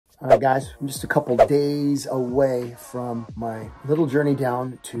All right, guys, I'm just a couple days away from my little journey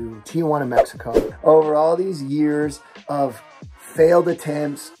down to Tijuana, Mexico. Over all these years of failed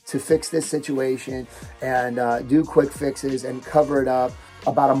attempts to fix this situation and do quick fixes and cover it up,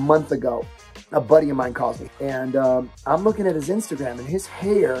 about a month ago, a buddy of mine calls me, and I'm looking at his Instagram, and his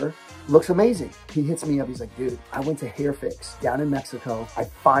hair looks amazing. He hits me up. He's like, dude, I went to Hairfix down in Mexico. I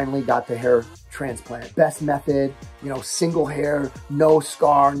finally got the hair transplant. Best method, you know, single hair, no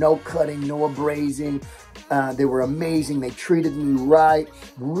scar, no cutting, no abrasing. They were amazing. They treated me right.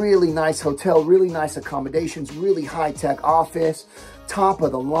 Really nice hotel, really nice accommodations, really high-tech office, top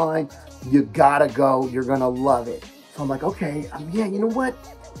of the line. You gotta go. You're gonna love it. So I'm like, okay, yeah, you know what?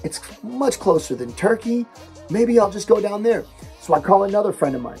 It's much closer than Turkey. Maybe I'll just go down there. So I call another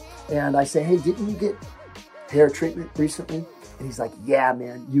friend of mine and I say, hey, didn't you get hair treatment recently? And he's like, yeah,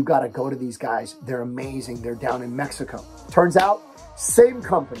 man, you got to go to these guys. They're amazing. They're down in Mexico. Turns out, same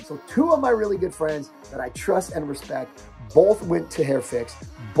company. So two of my really good friends that I trust and respect both went to Hairfix,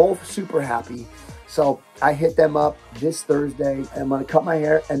 both super happy. So I hit them up this Thursday. I'm gonna cut my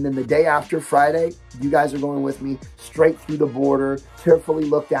hair, and then the day after, Friday, you guys are going with me straight through the border, carefully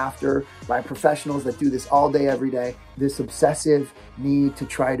looked after by professionals that do this all day, every day. This obsessive need to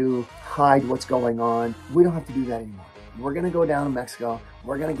try to hide what's going on. We don't have to do that anymore. We're gonna go down to Mexico.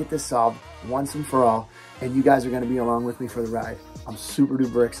 We're gonna get this solved once and for all, and you guys are gonna be along with me for the ride. I'm super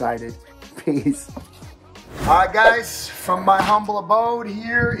duper excited. Peace. All right, guys, from my humble abode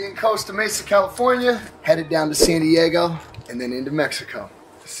here in Costa Mesa, California, headed down to San Diego and then into Mexico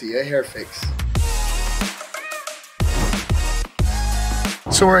to see a Hairfix.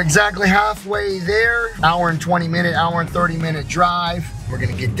 So we're exactly halfway there. Hour and 30 minute drive. We're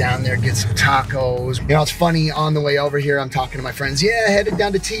gonna get down there, get some tacos. You know, it's funny, on the way over here, I'm talking to my friends. Yeah, headed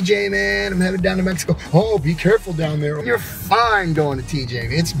down to TJ, man. I'm headed down to Mexico. Oh, be careful down there. You're fine going to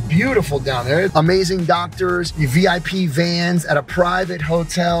TJ. It's beautiful down there. Amazing doctors, VIP vans at a private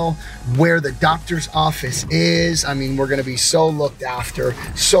hotel where the doctor's office is. I mean, we're gonna be so looked after,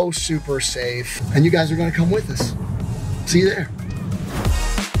 so super safe. And you guys are gonna come with us. See you there.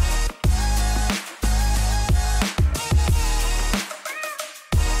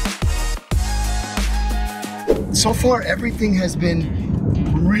 So far, everything has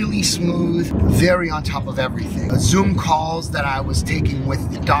been really smooth, very on top of everything. Zoom calls that I was taking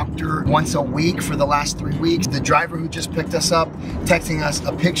with the doctor once a week for the last 3 weeks. The driver who just picked us up, texting us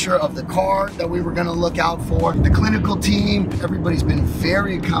a picture of the car that we were gonna look out for. The clinical team, everybody's been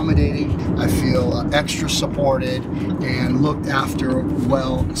very accommodating. I feel extra supported and looked after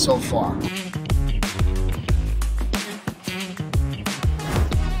well so far.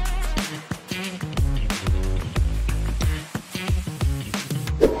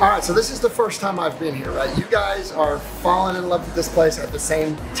 All right, so this is the first time I've been here, right? You guys are falling in love with this place at the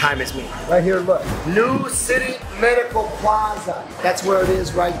same time as me. Right here, look, New City Medical Plaza. That's where it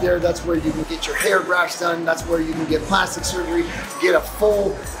is right there. That's where you can get your hair grafts done. That's where you can get plastic surgery, get a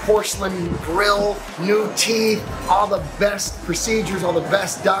full porcelain grill, new teeth, all the best procedures, all the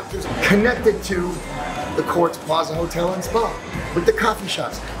best doctors connected to the Courts Plaza Hotel and Spa, with the coffee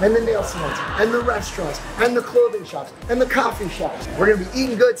shops and the nail salons and the restaurants and the clothing shops and the coffee shops. We're gonna be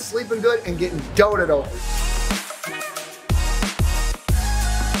eating good, sleeping good, and getting doted over.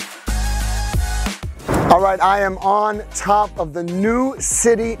 All right, I am on top of the New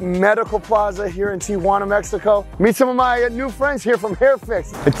City Medical Plaza here in Tijuana, Mexico. Meet some of my new friends here from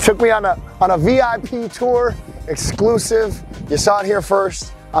Hairfix. It took me on a VIP tour, exclusive. You saw it here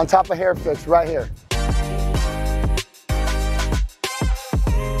first, on top of Hairfix, right here.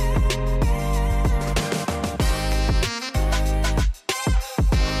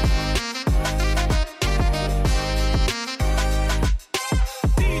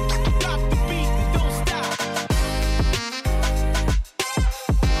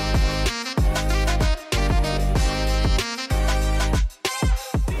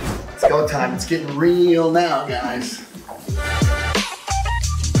 Go time. It's getting real now, guys.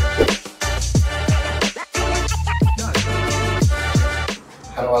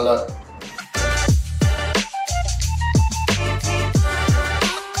 How do I look?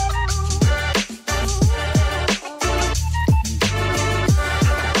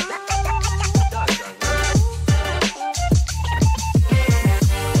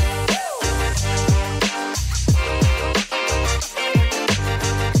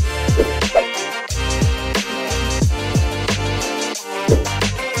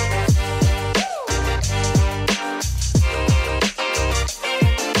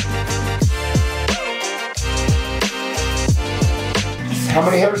 How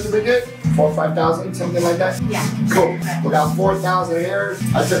many hairs did we get? 4,000 or 5,000, something like that? Yeah. Cool. We got 4,000 hairs.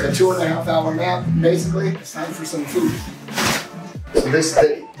 I took a 2.5 hour nap. Basically, it's time for some food. So this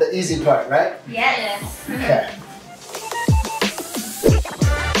is the easy part, right? Yes. Okay.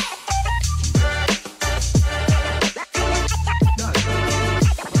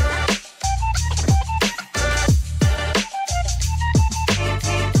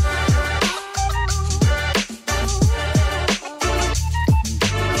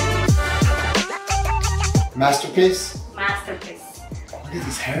 Masterpiece? Masterpiece. Look at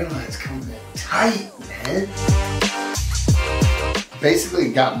these hairlines coming in tight, man.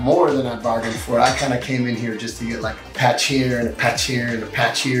 Basically got more than I bargained for. I kind of came in here just to get like a patch here and a patch here and a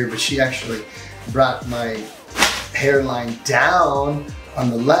patch here, but she actually brought my hairline down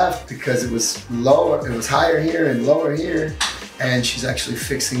on the left because it was lower, it was higher here and lower here. And she's actually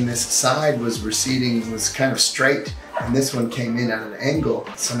fixing this side was receding, was kind of straight. And this one came in at an angle.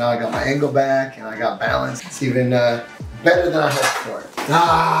 So now I got my angle back and I got balance. It's even better than I hoped for.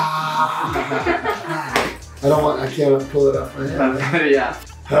 Ah! I can't pull it off my head. Yeah.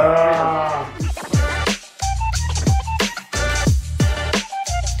 Ah!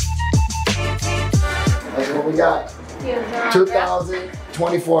 That's what we got.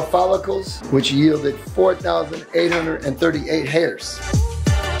 2,024 follicles, which yielded 4,838 hairs.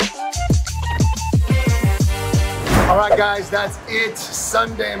 All right, guys, that's it.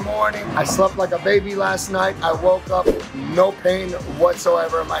 Sunday morning. I slept like a baby last night. I woke up, no pain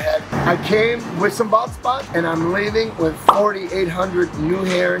whatsoever in my head. I came with some bald spots, and I'm leaving with 4,800 new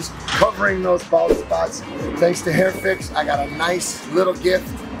hairs covering those bald spots. Thanks to Hairfix, I got a nice little gift.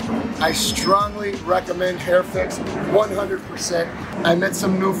 I strongly recommend Hairfix, 100%. I met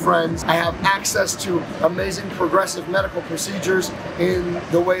some new friends. I have access to amazing progressive medical procedures in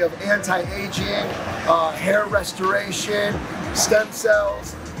the way of anti-aging, hair restoration, stem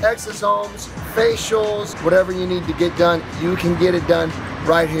cells, exosomes, facials, whatever you need to get done, you can get it done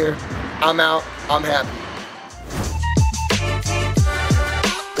right here. I'm out, I'm happy.